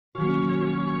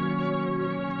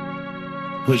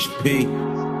Push P.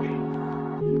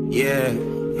 Yeah,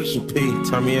 push P.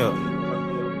 Turn me up.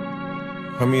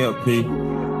 Turn me up, P.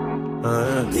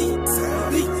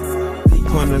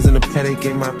 Pointers in the paddock,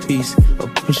 get my piece.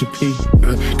 Push a P.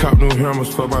 Cop new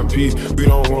hammers for my piece. We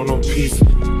don't want no peace.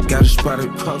 Got a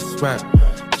spotted puff spot.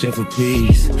 Just for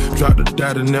peace. Drop the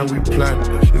data, now we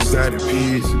plotting. Inside the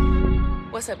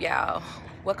peas. What's up, y'all?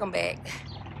 Welcome back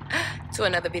to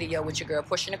another video with your girl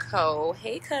Porchia Nicole.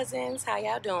 Hey cousins, how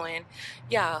y'all doing?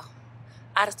 Y'all,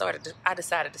 I decided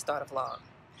to start a vlog.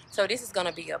 So this is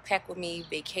gonna be a pack with me,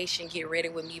 vacation, get ready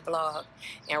with me vlog.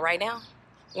 And right now,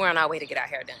 we're on our way to get our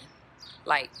hair done.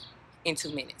 Like in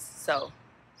 2 minutes. So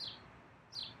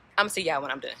I'm gonna see y'all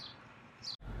when I'm done.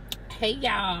 Hey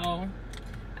y'all,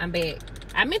 I'm back.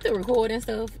 I meant to record and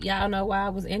stuff. Y'all know why I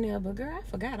was in there, but girl, I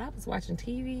forgot I was watching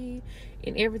TV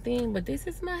and everything. But this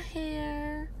is my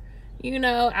hair. You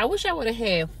know, I wish I would have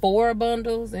had 4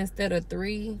 bundles instead of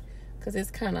 3, because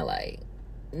it's kind of like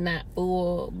not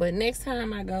full. But next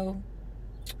time I go,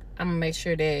 I'm gonna make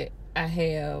sure that I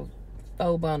have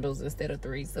 4 bundles instead of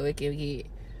 3, so it can get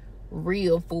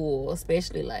real full,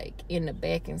 especially like in the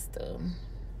back and stuff,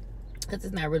 because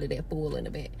it's not really that full in the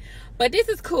back. But this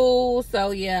is cool. So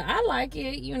yeah, I like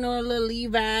it. You know, a little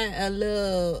Levi, a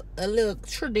little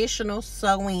traditional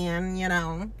sew-in, you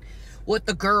know, what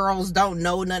the girls don't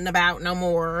know nothing about no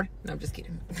more. No, I'm just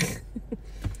kidding.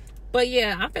 But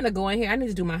yeah, I'm finna go in here. I need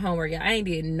to do my homework, y'all. I ain't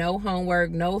did no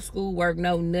homework, no schoolwork,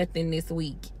 no nothing this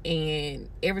week, and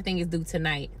everything is due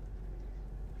tonight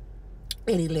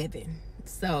at 11.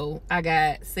 So I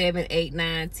got 7, 8,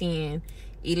 9, 10,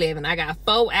 11. I got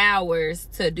 4 hours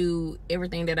to do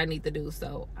everything that I need to do.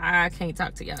 So I can't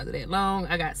talk to y'all that long.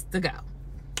 I got to go.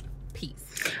 Peace.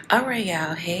 All right,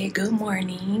 y'all. Hey, good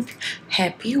morning.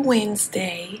 Happy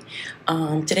Wednesday.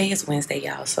 Today is Wednesday,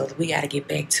 y'all. So we got to get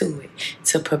back to it,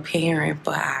 to preparing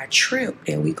for our trip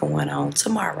that we going on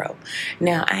tomorrow.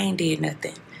 Now, I ain't did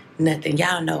nothing.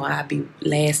 Y'all know I be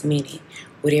last minute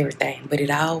with everything, but it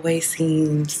always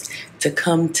seems to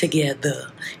come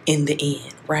together in the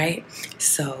end, right?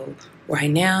 So right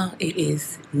now it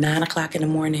is 9 o'clock in the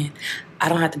morning. I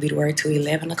don't have to be to work till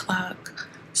 11 o'clock.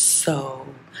 So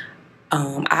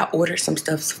I ordered some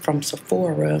stuff from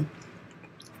Sephora,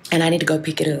 and I need to go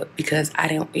pick it up because I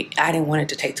didn't want it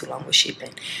to take too long with shipping.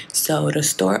 So the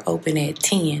store opened at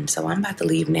 10, so I'm about to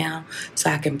leave now so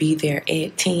I can be there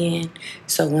at 10.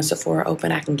 So when Sephora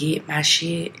open, I can get my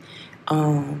shit.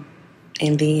 And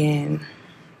then,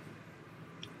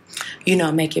 you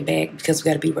know, make it back because we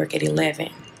got to be work at 11.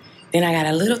 Then I got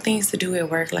a little things to do at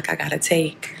work. Like I got to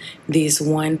take this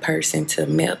one person to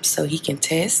MEPS so he can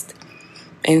test.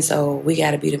 And so we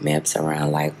got to be to MEPS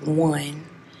around like 1.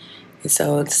 And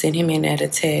so send him in there to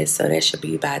test. So that should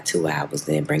be about 2 hours.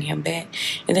 Then bring him back.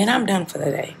 And then I'm done for the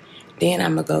day. Then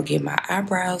I'm going to go get my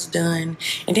eyebrows done.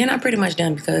 And then I'm pretty much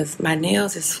done because my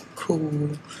nails is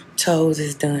cool. Toes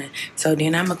is done. So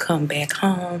then I'm going to come back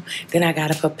home. Then I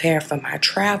got to prepare for my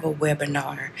travel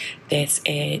webinar that's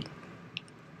at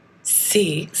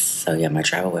 6. So yeah, my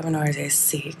travel webinar is at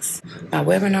 6. My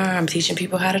webinar, I'm teaching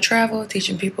people how to travel,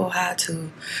 teaching people how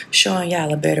to, showing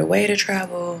y'all a better way to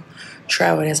travel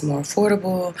that's more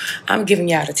affordable. I'm giving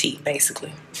y'all the tea,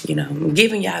 basically. You know, I'm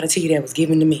giving y'all the tea that was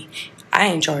given to me. I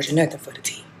ain't charging nothing for the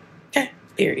tea. Okay,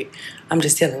 period. I'm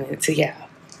just telling it to y'all.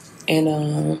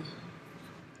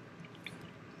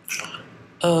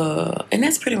 And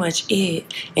that's pretty much it.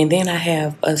 And then I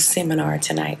have a seminar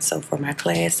tonight. So for my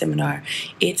class seminar,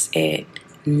 it's at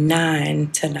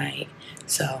 9 tonight.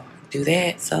 So do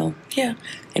that. So yeah.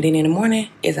 And then in the morning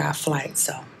is our flight.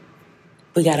 So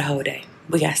we got a whole day.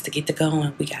 We got to get to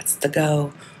going. We got to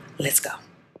go. Let's go.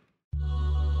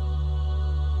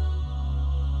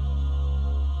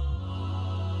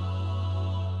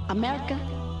 America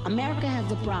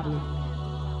has a problem.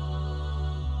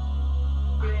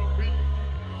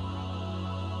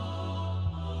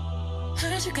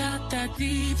 Heard you got that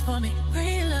deep for me.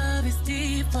 Real love is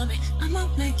deep for me. I'ma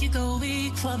make you go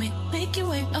weak for me. Make you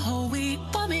wait a whole week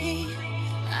for me.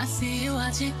 I see you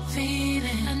watching,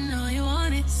 feeling. I know you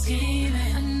want it, scheming.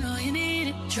 I know you need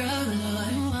it, drug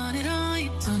lord. You want it on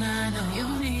you, don't I know you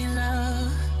need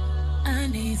love. I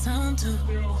need some too.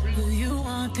 Do you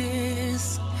want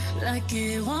this? Like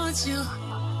it wants you.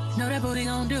 Know that booty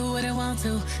gon' do what it want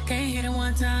to. Can't hit it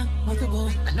one time,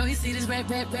 multiple. I know you see this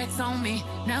racks on me.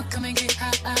 Now come and get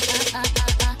hot.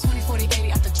 20, 40,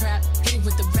 80 out the trap. Hit it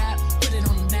with the rap, put it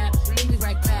on the map. Leave me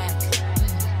right back.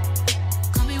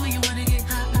 Call me when you wanna get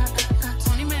hot.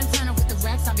 20 man Turner with the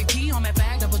racks. I be P on my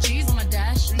back, double G's on my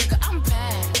dash. Nigga, I'm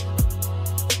bad.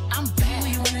 I'm bad.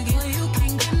 When you wanna get, well, you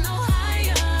can't get no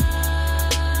higher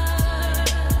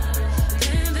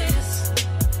than this.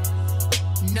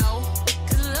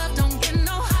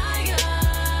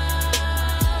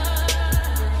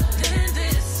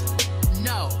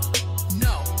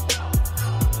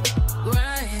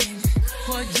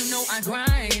 but you know I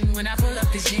grind. When I pull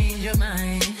up the change your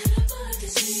mind.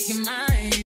 Your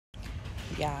mind.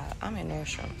 Y'all, I'm in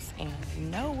Nordstrom's, and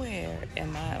nowhere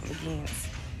am I against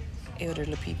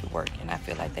elderly people working. I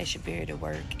feel like they should be able to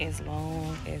work as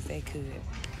long as they could.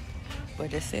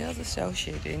 But the sales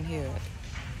associate in here,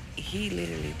 he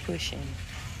literally pushing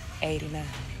 89.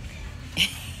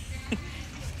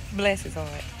 Bless his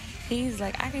heart. He's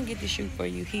like, I can get the shoe for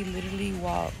you. He literally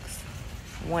walks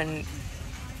one,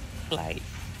 like,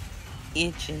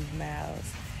 inch and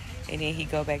miles. And then he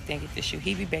go back there and get the shoe.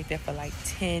 He be back there for like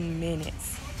 10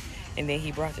 minutes. And then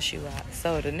he brought the shoe out.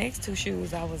 So the next two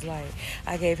shoes, I was like,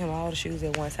 I gave him all the shoes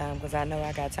at one time because I know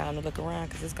I got time to look around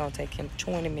because it's going to take him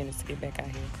 20 minutes to get back out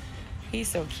here. He's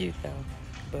so cute, though.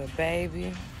 But,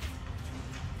 baby,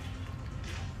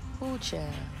 ooh,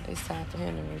 child, it's time for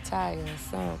him to retire or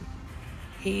something.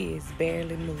 He is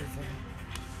barely moving.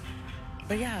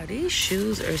 But, y'all, these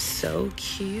shoes are so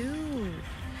cute.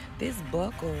 This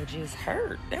buckle just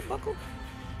hurt. That buckle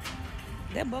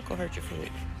hurt your foot.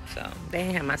 So they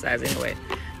didn't have my size anyway,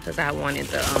 because I wanted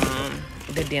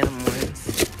the denim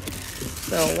ones.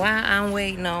 So while I'm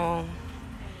waiting on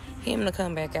him to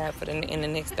come back out in the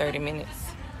next 30 minutes,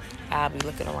 I'll be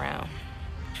looking around.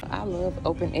 I love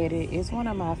Open Edit. It's one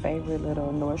of my favorite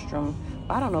little Nordstrom.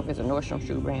 I don't know if it's a Nordstrom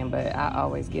shoe brand, but I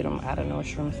always get them out of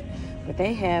Nordstrom's. But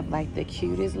they have like the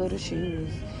cutest little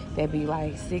shoes. They'd be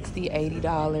like $60,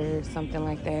 $80, something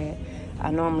like that. I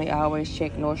normally always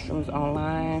check Nordstrom's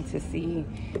online to see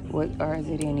or is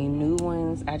it any new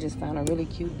ones. I just found a really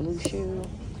cute blue shoe.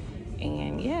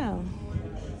 And yeah,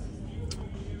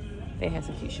 they have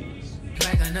some cute shoes.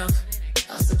 Back enough.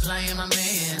 I'm supplying my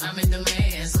man. I'm in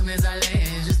demand. Soon as I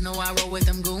land, just know I roll with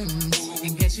them goons.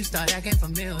 In case you start acting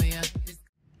familiar.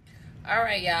 All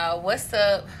right, y'all. What's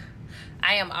up?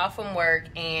 I am off from work,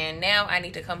 and now I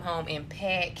need to come home and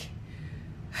pack.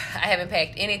 I haven't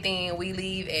packed anything. We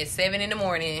leave at 7 in the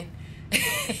morning.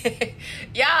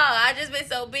 Y'all, I just been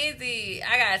so busy.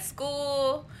 I got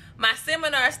school. My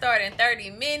seminar started in 30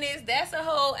 minutes. That's a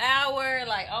whole hour.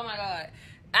 Like, oh my God.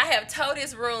 I have towed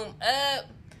this room up,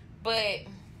 but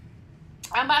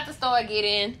I'm about to start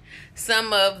getting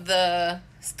some of the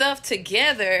stuff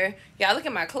together. Y'all, look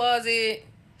at my closet.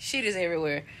 Shit is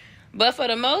everywhere. But for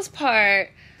the most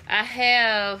part, I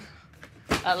have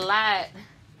a lot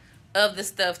of the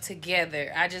stuff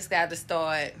together. I just got to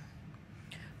start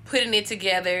putting it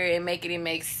together and making it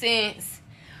make sense.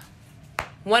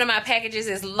 One of my packages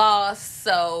is lost,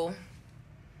 so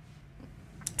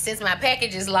since my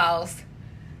package is lost,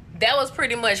 that was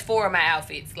pretty much 4 of my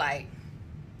outfits. Like,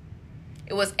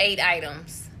 it was 8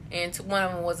 items, and one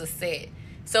of them was a set.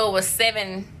 So it was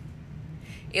 7.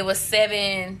 It was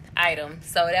 7 items.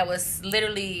 So that was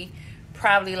literally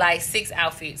probably like 6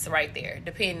 outfits right there,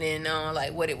 depending on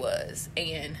like what it was.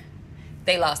 And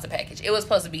they lost the package. It was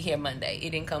supposed to be here Monday. It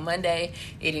didn't come Monday.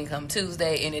 It didn't come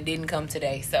Tuesday, and it didn't come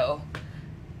today. So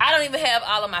I don't even have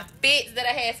all of my fits that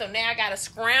I had. So now I gotta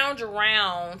scrounge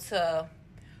around to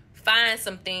find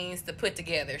some things to put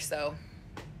together. So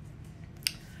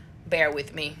bear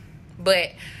with me.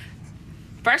 But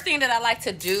first thing that I like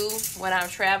to do when I'm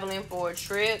traveling for a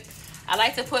trip, I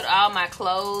like to put all my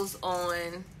clothes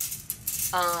on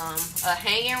a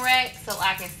hanging rack so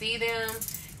I can see them.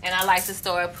 And I like to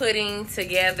start putting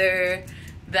together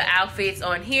the outfits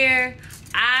on here.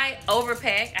 I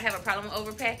overpack. I have a problem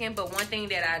with overpacking, but one thing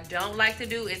that I don't like to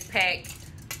do is pack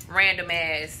random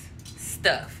ass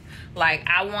stuff. Like,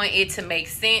 I want it to make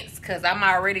sense because I'm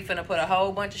already finna put a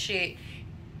whole bunch of shit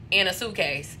in a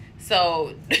suitcase.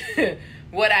 So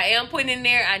what I am putting in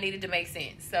there, I need it to make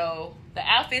sense. So the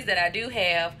outfits that I do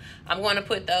have, I'm going to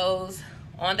put those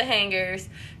on the hangers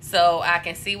so I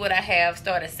can see what I have,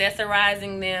 start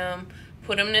accessorizing them,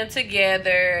 put them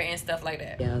together and stuff like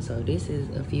that. Yeah, so this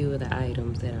is a few of the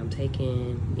items that I'm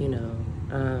taking, you know,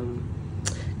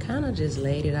 kind of just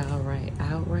laid it out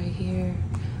right here,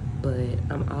 but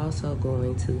I'm also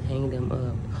going to hang them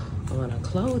up on a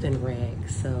clothing rack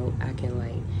so I can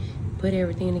like put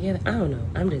everything together. I don't know,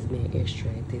 I'm just being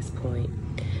extra at this point.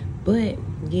 But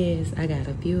yes, I got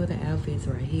a few of the outfits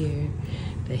right here,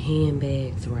 the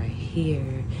handbags right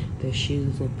here, the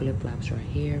shoes and flip-flops right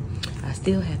here. I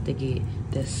still have to get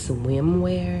the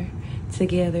swimwear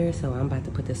together, so I'm about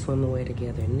to put the swimwear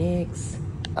together next.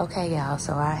 Okay, y'all,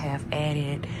 so I have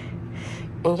added,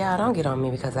 and y'all don't get on me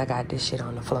because I got this shit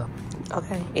on the floor,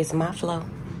 okay? It's my flow,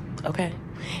 okay?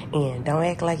 And don't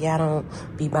act like y'all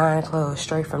don't be buying clothes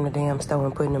straight from the damn store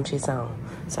and putting them shits on.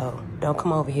 So don't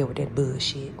come over here with that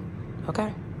bullshit,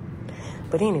 okay?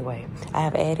 But anyway, I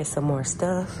have added some more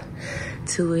stuff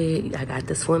to it. I got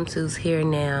the swimsuits here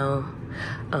now.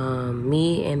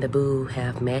 Me and the boo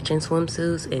have matching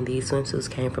swimsuits, and these swimsuits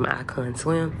came from Icon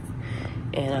Swim.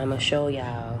 And I'm gonna show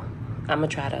y'all. I'm gonna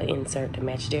try to insert the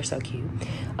match. They're so cute.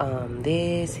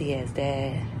 This, he has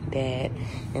that,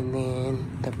 and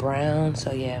then the brown.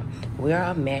 So yeah, we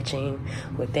are matching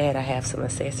with that. I have some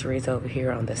accessories over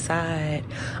here on the side.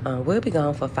 We'll be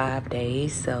gone for 5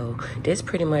 days, so this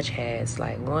pretty much has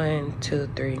like 1, 2,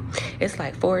 3. It's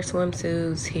like 4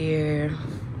 swimsuits here.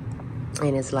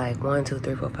 And it's like 1, 2,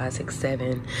 3, 4, 5, 6,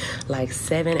 7, like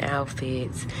 7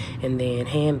 outfits, and then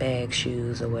handbags,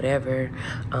 shoes, or whatever.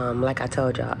 Like I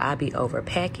told y'all, I be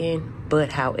overpacking,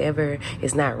 but however,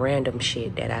 it's not random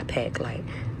shit that I pack. Like,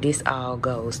 this all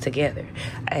goes together.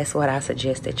 That's what I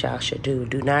suggest that y'all should do.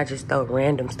 Do not just throw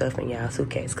random stuff in y'all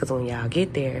suitcase, because when y'all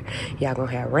get there, y'all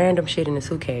gonna have random shit in the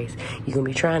suitcase. You gonna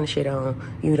be trying to shit on,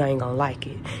 you ain't gonna like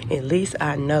it. At least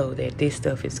I know that this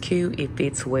stuff is cute, it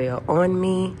fits well on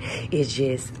me. It's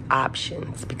just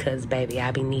options, because baby,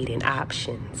 I be needing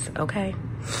options, okay?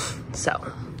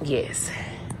 So yes,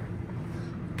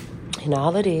 and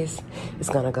all of this is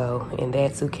gonna go in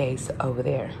that suitcase over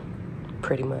there,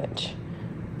 pretty much.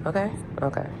 Okay,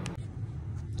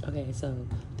 so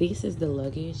this is the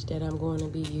luggage that I'm going to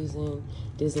be using.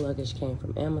 This luggage came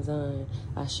from Amazon.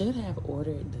 I should have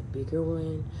ordered the bigger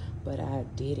one, but I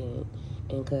didn't,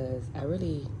 and because I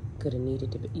really could have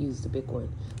needed to use the big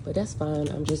one, but that's fine.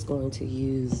 I'm just going to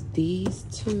use these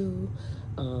 2.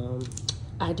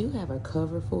 I do have a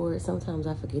cover for it. Sometimes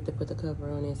I forget to put the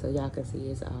cover on it, so y'all can see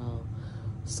it's all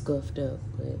scuffed up,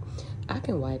 but I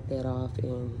can wipe that off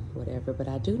and whatever. But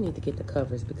I do need to get the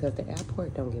covers, because the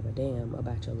airport don't give a damn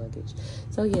about your luggage.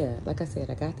 So yeah, like I said,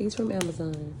 I got these from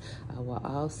Amazon. I will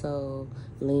also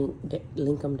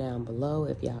link them down below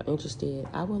if y'all interested.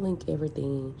 I will link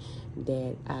everything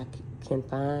that I can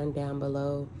find down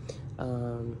below.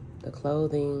 The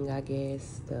clothing, I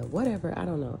guess, the whatever, I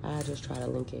don't know. I just try to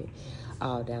link it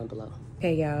all down below.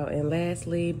 Okay, y'all, and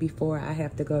lastly, before I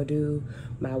have to go do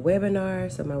my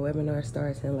webinar, so my webinar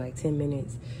starts in like 10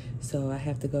 minutes, so I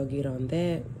have to go get on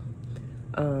that.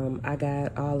 I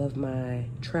got all of my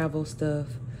travel stuff,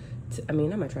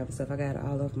 not my travel stuff, I got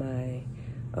all of my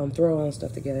throw-on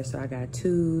stuff together. So I got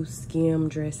 2 skim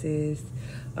dresses,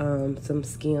 some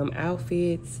skim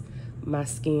outfits, my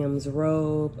skims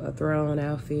robe, a throw-on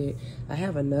outfit. I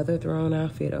have another throw-on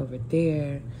outfit over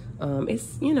there.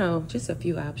 It's, you know, just a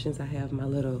few options. I have my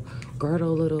little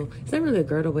girdle, it's not really a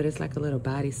girdle, but it's like a little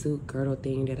bodysuit girdle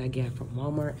thing that I got from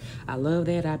Walmart. I love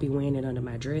that. I be wearing it under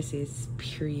my dresses,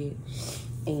 period.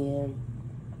 And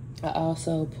I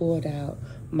also pulled out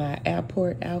my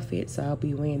airport outfit, so I'll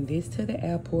be wearing this to the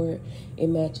airport. It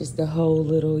matches the whole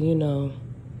little, you know,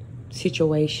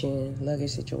 situation,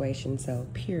 luggage situation, so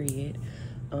period.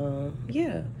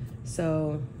 Yeah,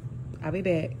 so I'll be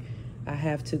back. I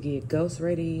have to get Ghost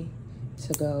ready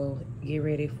to go get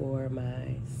ready for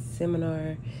my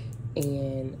seminar,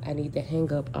 and I need to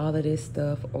hang up all of this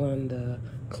stuff on the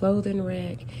clothing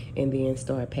rack and then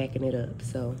start packing it up.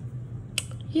 So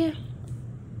yeah.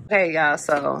 Hey y'all,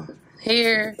 so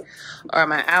here are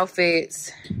my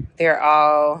outfits. They're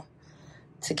all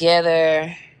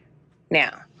together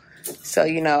now. So,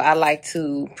 you know, I like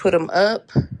to put them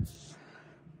up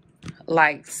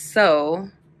like so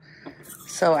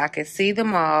I can see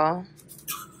them all.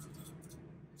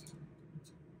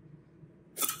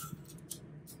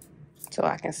 So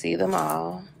I can see them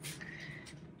all.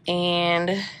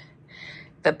 And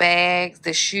the bags,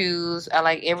 the shoes, I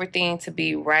like everything to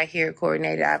be right here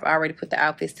coordinated. I've already put the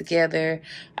outfits together.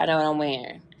 I know what I'm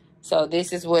wearing. So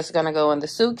this is what's going to go in the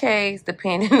suitcase,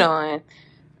 depending on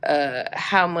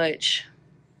how much,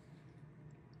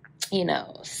 you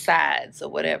know, sides or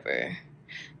whatever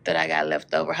that I got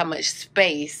left over, how much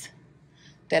space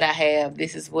that I have.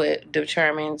 This is what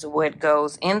determines what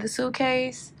goes in the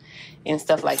suitcase and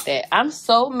stuff like that. I'm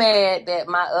so mad that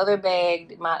my other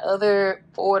bag, my other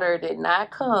order did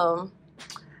not come.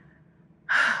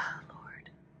 Lord,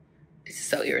 this is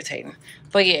so irritating.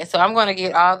 But yeah, so I'm going to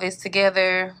get all this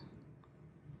together.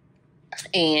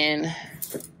 And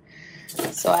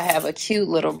so I have a cute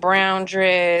little brown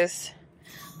dress,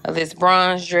 this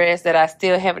bronze dress that I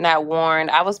still have not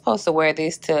worn. I was supposed to wear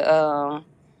this to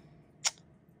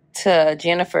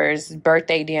Jennifer's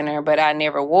birthday dinner, but I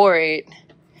never wore it.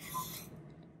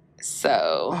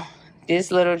 So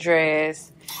this little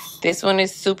dress, this one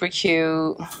is super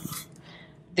cute.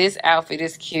 This outfit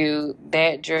is cute.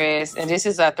 That dress, and this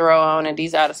is a throw on, and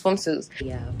these are the swimsuits.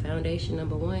 Yeah, foundation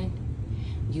number 1,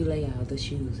 you lay all the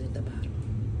shoes at the bottom.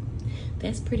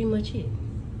 That's pretty much it.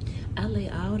 I lay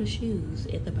all the shoes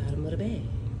at the bottom of the bag.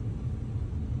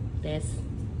 That's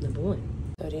number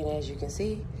 1. So then, as you can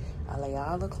see, I lay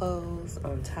all the clothes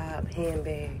on top,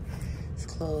 handbag,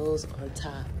 clothes on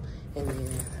top, and then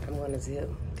I'm gonna zip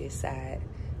this side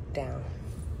down.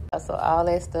 So all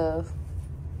that stuff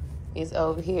is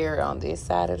over here on this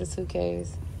side of the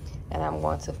suitcase, and I'm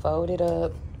going to fold it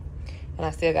up, and I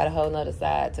still got a whole nother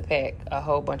side to pack a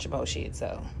whole bunch of more shit,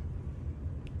 so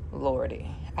lordy.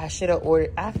 I should have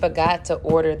ordered, I forgot to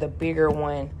order the bigger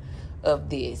one of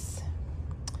this.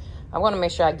 I'm gonna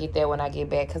make sure I get that when I get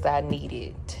back because I need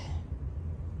it.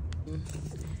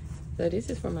 So this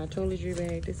is for my toiletry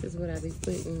bag. This is what I be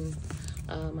putting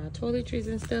my toiletries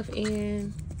and stuff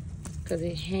in because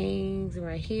it hangs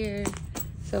right here.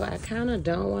 So I kind of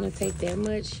don't want to take that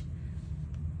much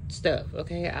stuff,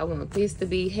 okay? I want this to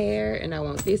be hair and I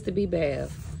want this to be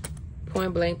bath.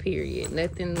 Point blank, period.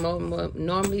 Nothing more.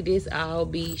 Normally this I'll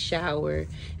be shower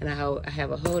and I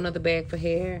have a whole nother bag for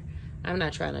hair. I'm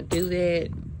not trying to do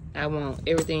that. I want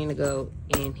everything to go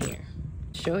in here.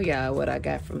 Show y'all what I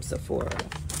got from Sephora.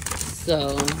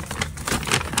 So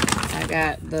I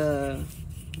got the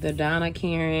Donna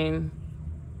Karan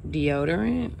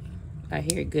deodorant. I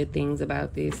hear good things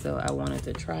about this, so I wanted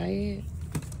to try it.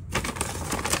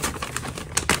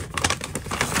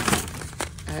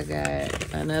 I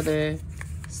got another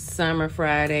Summer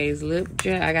Fridays lip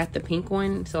gel. I got the pink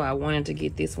one, so I wanted to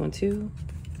get this one too.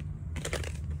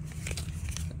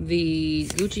 The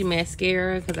Gucci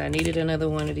mascara, because I needed another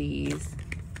one of these.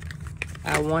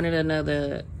 I wanted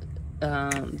another,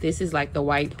 this is like the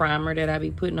white primer that I be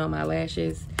putting on my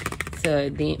lashes. So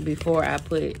then before I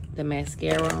put the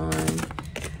mascara on.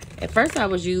 At first I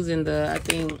was using I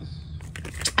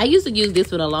used to use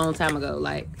this one a long time ago,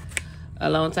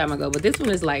 but this one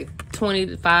is like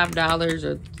 $25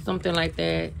 or something like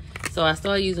that. So I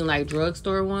started using like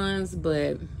drugstore ones,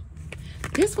 but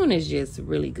this one is just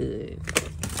really good.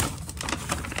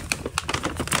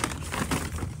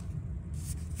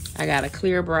 I got a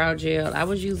clear brow gel. I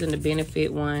was using the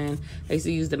Benefit one. I used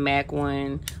to use the MAC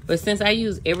one. But since I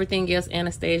use everything else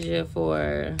Anastasia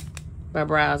for my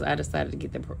brows, I decided to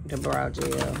get the brow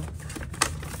gel.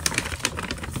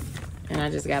 And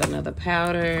I just got another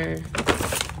powder.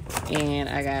 And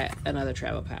I got another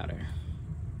travel powder.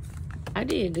 I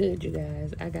did good, you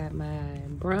guys. I got my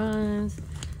bronze,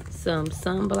 some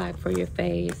sunblock for your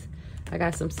face. I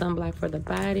got some sunblock for the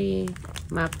body.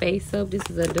 My face soap. This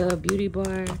is a Dove Beauty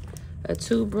Bar. A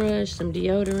toothbrush, some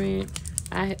deodorant.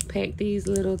 I packed these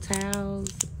little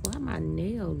towels. Why my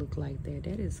nail look like that?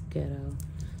 That is ghetto.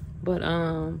 But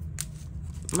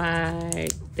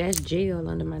that's gel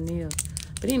under my nail.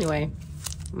 But anyway,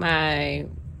 my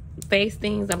face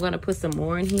things, I'm gonna put some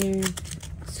more in here.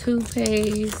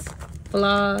 Toothpaste,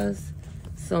 floss,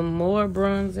 some more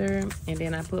bronzer, and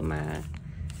then I put my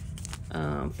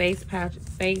face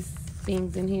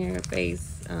things in here.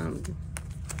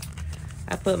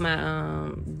 I put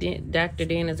my Dr.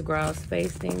 Dennis Gross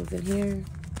face things in here.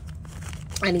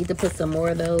 I need to put some more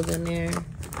of those in there.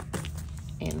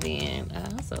 And then I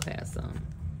also have some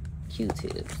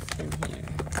Q-tips in here.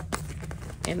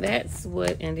 And that's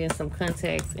what, and then some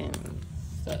contacts and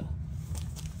stuff.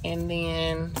 And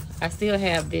then I still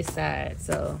have this side,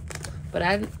 so, but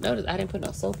I noticed I didn't put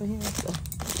no soap in here. So,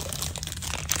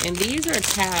 yeah. And these are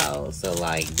towels, so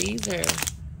like these are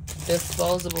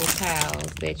disposable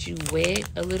towels that you wet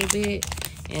a little bit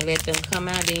and let them come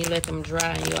out, then you let them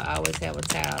dry and you'll always have a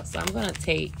towel. So I'm gonna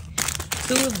take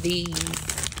 2 of these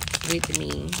with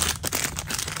me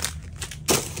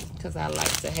because I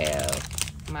like to have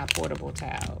my portable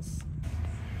towels.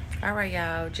 All right,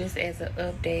 y'all, just as an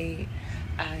update,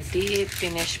 I did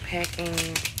finish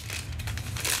packing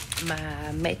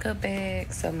my makeup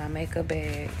bag. So my makeup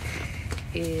bag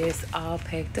is all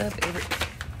packed up.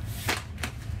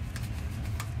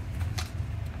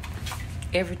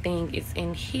 Everything is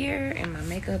in here in my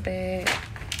makeup bag.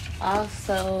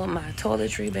 Also, my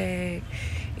toiletry bag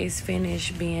is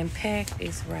finished being packed.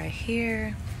 It's right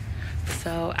here.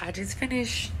 So I just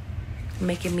finished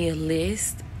making me a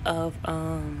list of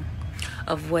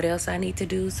what else I need to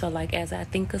do. So like as I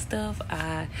think of stuff,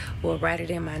 I will write it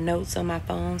in my notes on my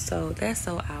phone. So that's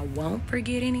so I won't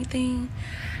forget anything.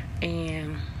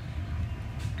 And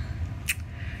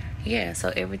yeah,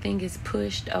 so everything is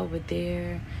pushed over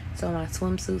there. So my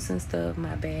swimsuits and stuff,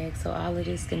 my bag, so all of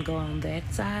this can go on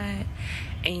that side.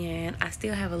 And I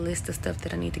still have a list of stuff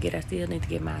that I need to get. I still need to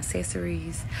get my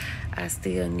accessories. I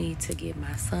still need to get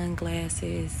my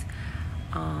sunglasses.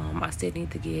 I still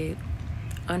need to get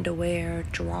underwear,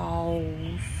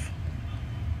 drawers.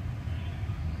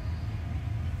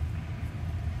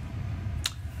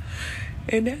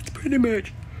 And that's pretty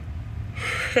much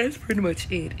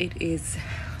it. It is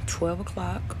 12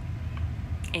 o'clock.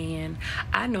 And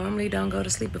I normally don't go to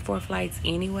sleep before flights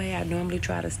anyway. I normally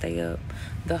try to stay up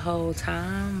the whole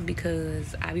time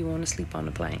because I be wanting to sleep on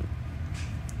the plane.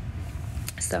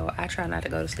 So I try not to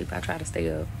go to sleep. I try to stay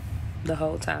up the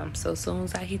whole time. So as soon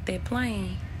as I hit that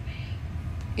plane,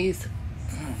 it's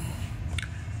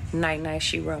night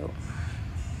she wrote.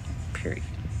 Period.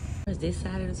 Where's this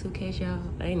side of the suitcase, y'all?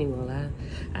 I ain't even gonna lie.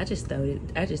 I just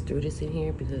threw this in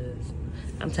here because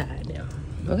I'm tired now.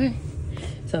 Okay.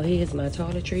 So here's my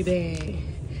toiletry bag.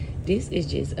 This is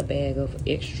just a bag of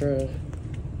extra,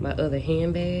 my other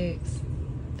handbags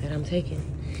that I'm taking.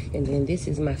 And then this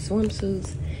is my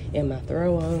swimsuits and my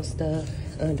throw-on stuff,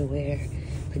 underwear,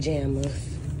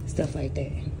 pajamas, stuff like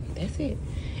that. That's it.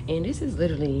 And this is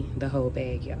literally the whole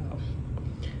bag, y'all.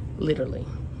 Literally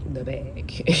the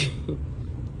bag.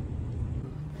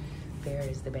 There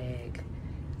is the bag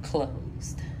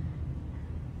closed.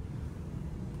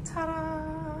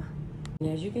 Ta-da!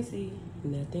 And as you can see,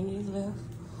 nothing is left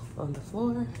on the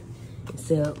floor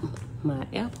except my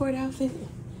airport outfit.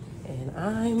 And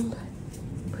I'm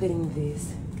putting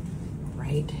this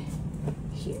right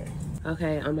here.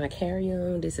 Okay, on my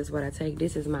carry-on, this is what I take.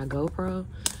 This is my GoPro.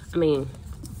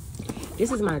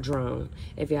 This is my drone.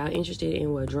 If y'all interested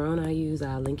in what drone I use,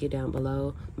 I'll link it down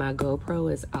below. My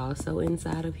GoPro is also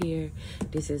inside of here.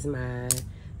 This is my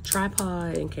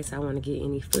tripod in case I want to get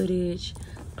any footage.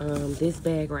 This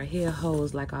bag right here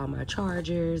holds like all my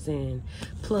chargers and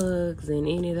plugs and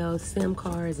any of those SIM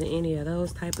cards and any of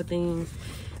those type of things.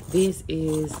 This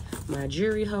is my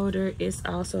jewelry holder. It's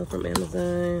also from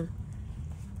Amazon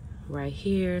right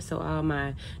here. So all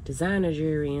my designer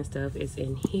jewelry and stuff is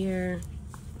in here.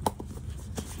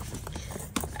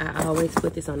 I always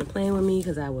put this on the plane with me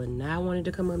because I would not want it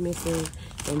to come up missing.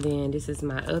 And then this is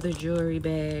my other jewelry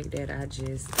bag that I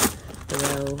just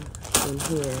throw in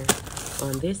here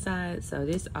on this side. So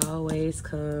this always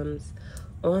comes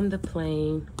on the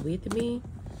plane with me.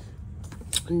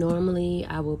 Normally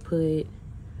I will put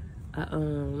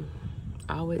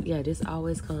this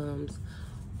always comes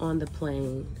on the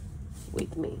plane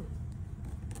with me.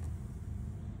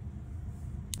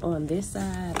 On this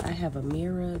side, I have a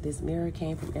mirror. This mirror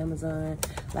came from Amazon.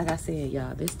 Like I said,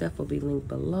 y'all, this stuff will be linked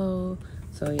below.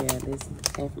 So yeah, this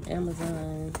came from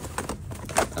Amazon.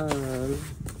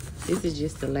 This is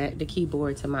just the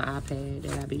keyboard to my iPad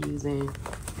that I be using.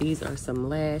 These are some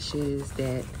lashes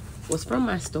that was from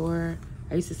my store.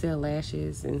 I used to sell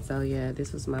lashes, and so yeah,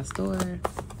 this was my store.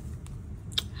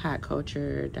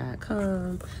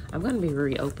 Hotculture.com. I'm gonna be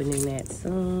reopening that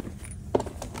soon.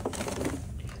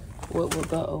 What will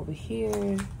go over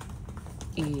here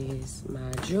is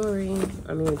my jewelry.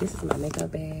 This is my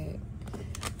makeup bag,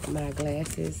 my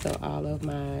glasses, so all of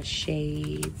my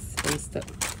shades and stuff.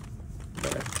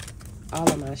 All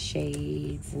of my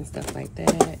shades and stuff like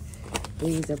that.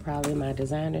 These are probably my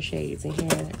designer shades in here.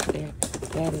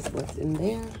 That is what's in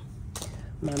there.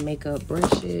 My makeup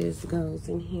brushes goes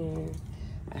in here.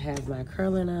 I have my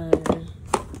curling iron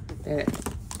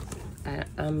that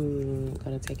I'm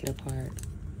gonna take it apart.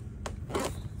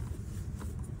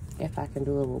 If I can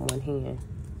do it with one hand.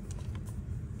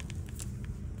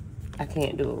 I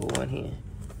can't do it with one hand.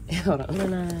 Hold on.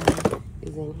 Curling iron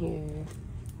is in here.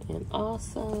 And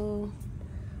also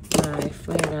my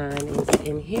flat iron is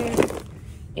in here.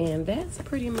 And that's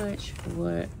pretty much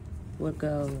what would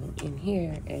go in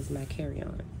here as my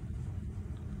carry-on.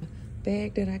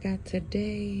 Bag that I got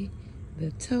today,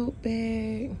 the tote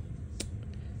bag.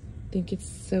 I think it's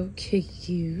so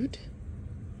cute.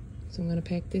 So I'm gonna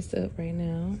pack this up right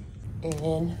now.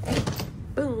 And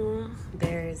boom,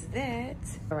 there's that.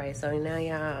 All right, so now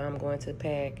y'all, I'm going to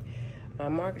pack my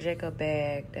Marc Jacob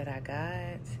bag that I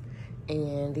got.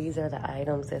 And these are the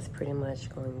items that's pretty much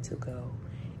going to go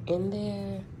in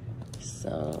there.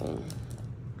 So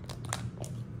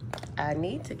I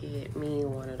need to get me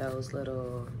one of those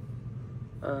little,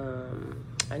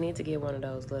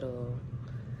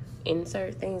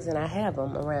 insert things, and I have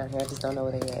them around here. I just don't know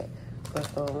where they're at. But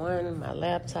for one, my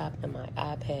laptop and my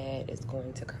iPad is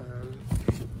going to come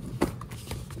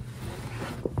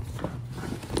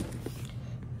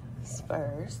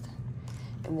first.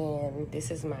 And then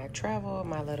this is my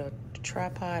my little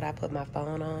tripod. I put my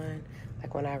phone on,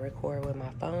 like when I record with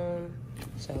my phone.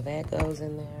 So that goes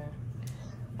in there.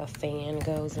 A fan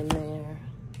goes in there.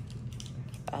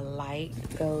 A light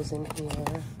goes in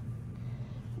here.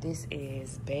 This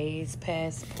is Bay's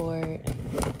passport.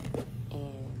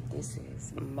 And this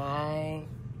is my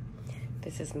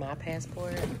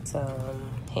passport. Some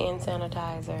hand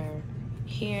sanitizer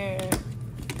here.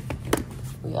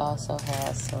 We also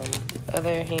have some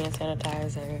other hand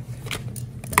sanitizer.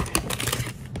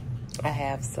 I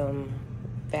have some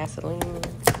Vaseline.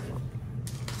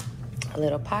 a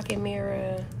little pocket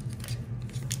mirror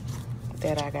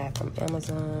that I got from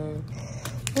Amazon.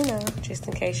 You know, just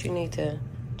in case you need to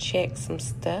check some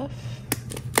stuff.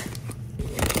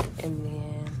 And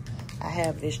then I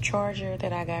have this charger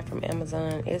that I got from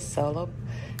Amazon. It's solar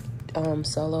power,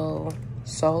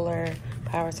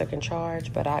 so it can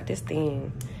charge. But this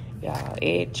thing, y'all,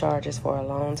 it charges for a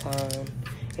long time.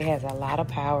 It has a lot of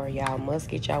power. Y'all must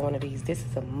get y'all one of these. This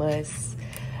is a must.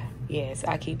 Yes,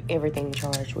 I keep everything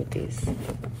charged with this.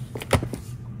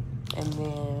 And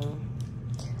then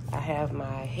I have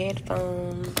my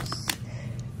headphones.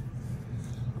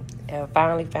 I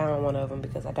finally found one of them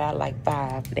because I got like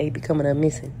 5. They be coming up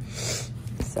missing.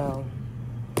 So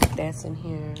that's in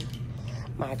here.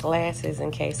 My glasses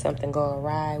in case something go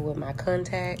awry with my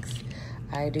contacts.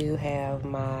 I do have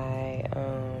my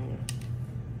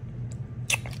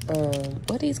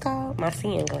what are these called? My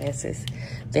seeing glasses.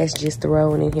 That's just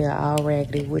thrown in here all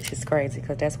raggedy, which is crazy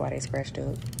because that's why they scratched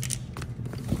up.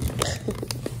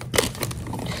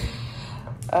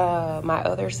 My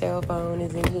other cell phone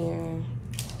is in here.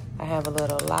 I have a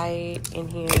little light in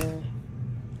here.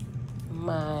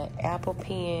 My Apple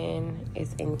Pen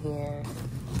is in here.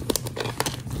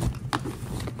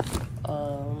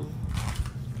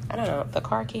 I don't know. The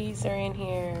car keys are in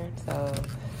here. So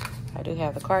I do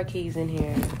have the car keys in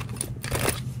here.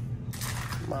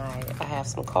 I have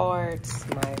some cards.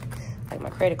 My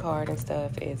credit card and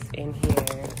stuff is in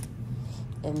here.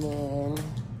 And then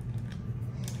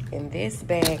in this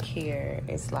bag here,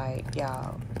 it's like,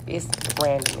 y'all, it's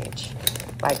randomage.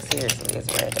 Like, seriously, it's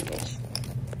randomage.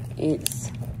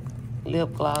 It's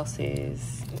lip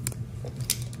glosses.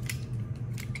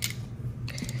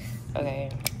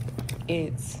 Okay.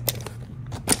 It's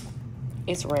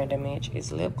randomage.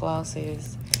 It's lip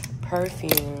glosses,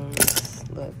 perfumes.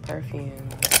 Look,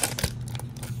 perfumes.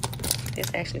 This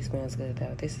actually smells good,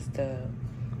 though. This is the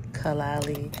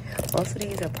Kaolin. Most of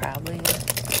these are probably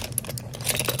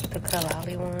the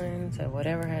Kaolin ones or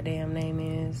whatever her damn name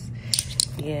is.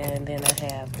 Yeah, and then I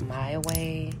have My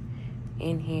Way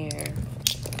in here.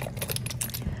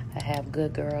 I have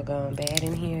Good Girl Gone Bad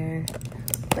in here.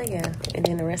 But yeah, and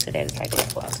then the rest of that is like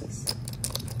lip glosses.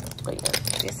 But yeah,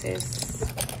 this is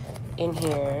in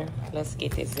here. Let's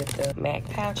get this zip the MAC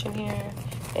pouch in here.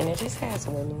 And it just has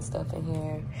women's stuff in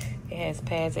here. It has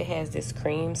pads. It has this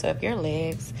cream. So if your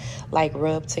legs like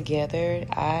rub together,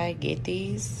 I get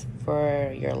these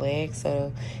for your legs.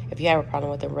 So if you have a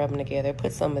problem with them rubbing together,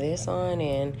 put some of this on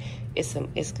and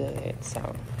it's good.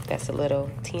 So that's a little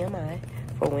TMI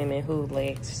for women who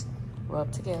legs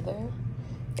rub together.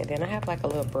 And then I have like a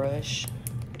little brush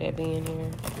that be in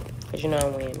here. Because you know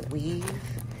I'm wearing weave.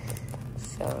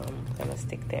 So I'm gonna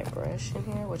stick that brush in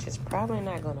here, which is probably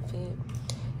not gonna fit.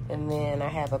 And then I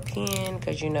have a pen,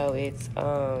 because you know it's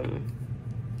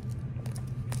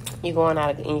you're going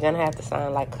out and you're gonna have to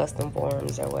sign like custom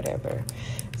forms or whatever.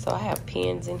 So I have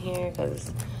pens in here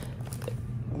because,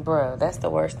 bro, that's the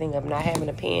worst thing of not having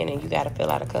a pen and you gotta fill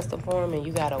out a custom form and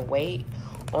you gotta wait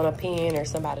on a pen or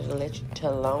somebody to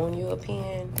loan you a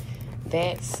pen.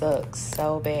 That sucks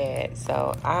so bad.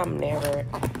 So I'm never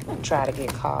try to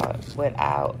get caught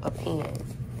without a pen.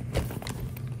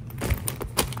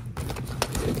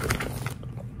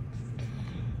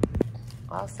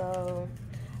 Also,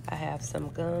 I have some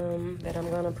gum that I'm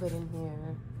gonna put in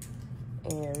here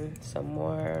and some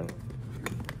more,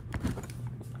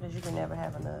 because you can never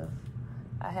have enough.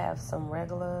 I have some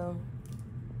regular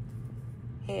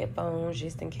headphones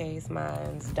just in case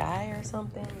mine's die or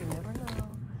something. You never know.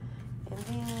 And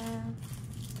then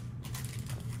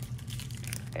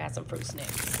I got some fruit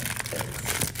snacks,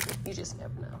 because you just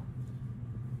never know.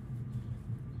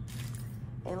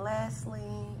 And lastly,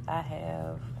 I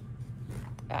have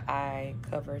an eye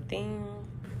cover thing.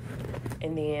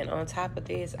 And then on top of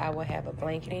this, I will have a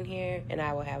blanket in here, and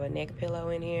I will have a neck pillow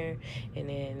in here, and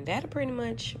then that'll pretty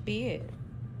much be it.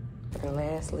 And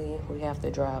lastly, we have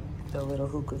to drop the little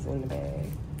hookahs in the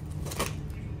bag.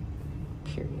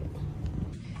 Period.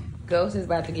 Ghost is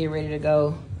about to get ready to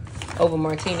go over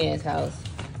Martinez's house.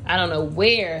 I don't know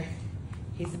where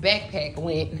his backpack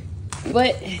went,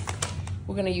 but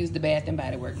we're gonna use the Bath and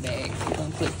Body Works bag. We're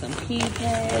gonna put some pee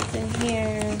pads in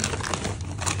here.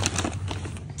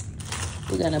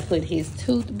 We're gonna put his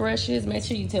toothbrushes. Make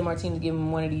sure you tell Martina to give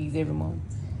him one of these every morning.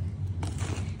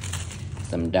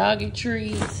 Some doggy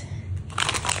treats.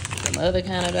 Some other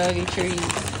kind of doggy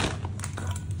treats.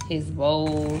 His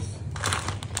bowls.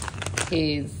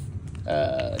 His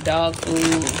dog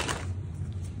food.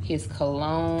 His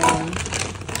cologne.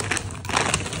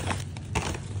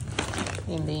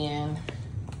 And then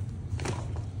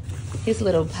his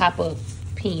little pop-up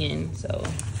pen. So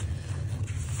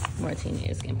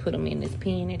Martinez can put them in this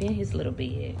pen and in his little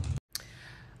bed.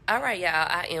 All right, y'all,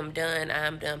 I am done.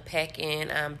 I'm done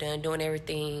packing. I'm done doing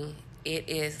everything. It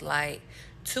is like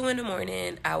 2 in the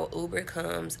morning. Our Uber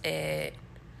comes at,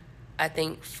 I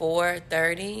think,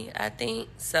 4:30, I think.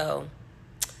 So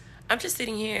I'm just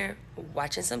sitting here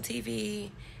watching some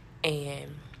TV,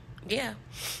 and yeah.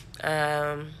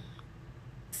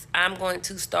 I'm going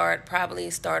to probably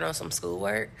start on some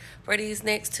schoolwork for these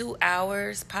next 2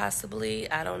 hours,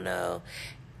 possibly. I don't know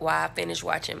why I finished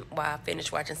watching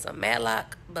some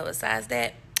Matlock, but besides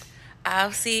that,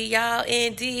 I'll see y'all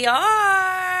in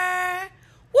DR.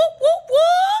 Whoop, whoop,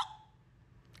 whoop.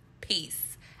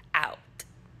 Peace out.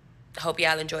 Hope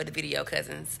y'all enjoyed the video,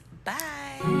 cousins.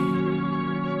 Bye.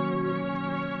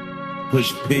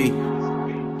 Push P.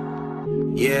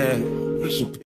 Yeah. Push P.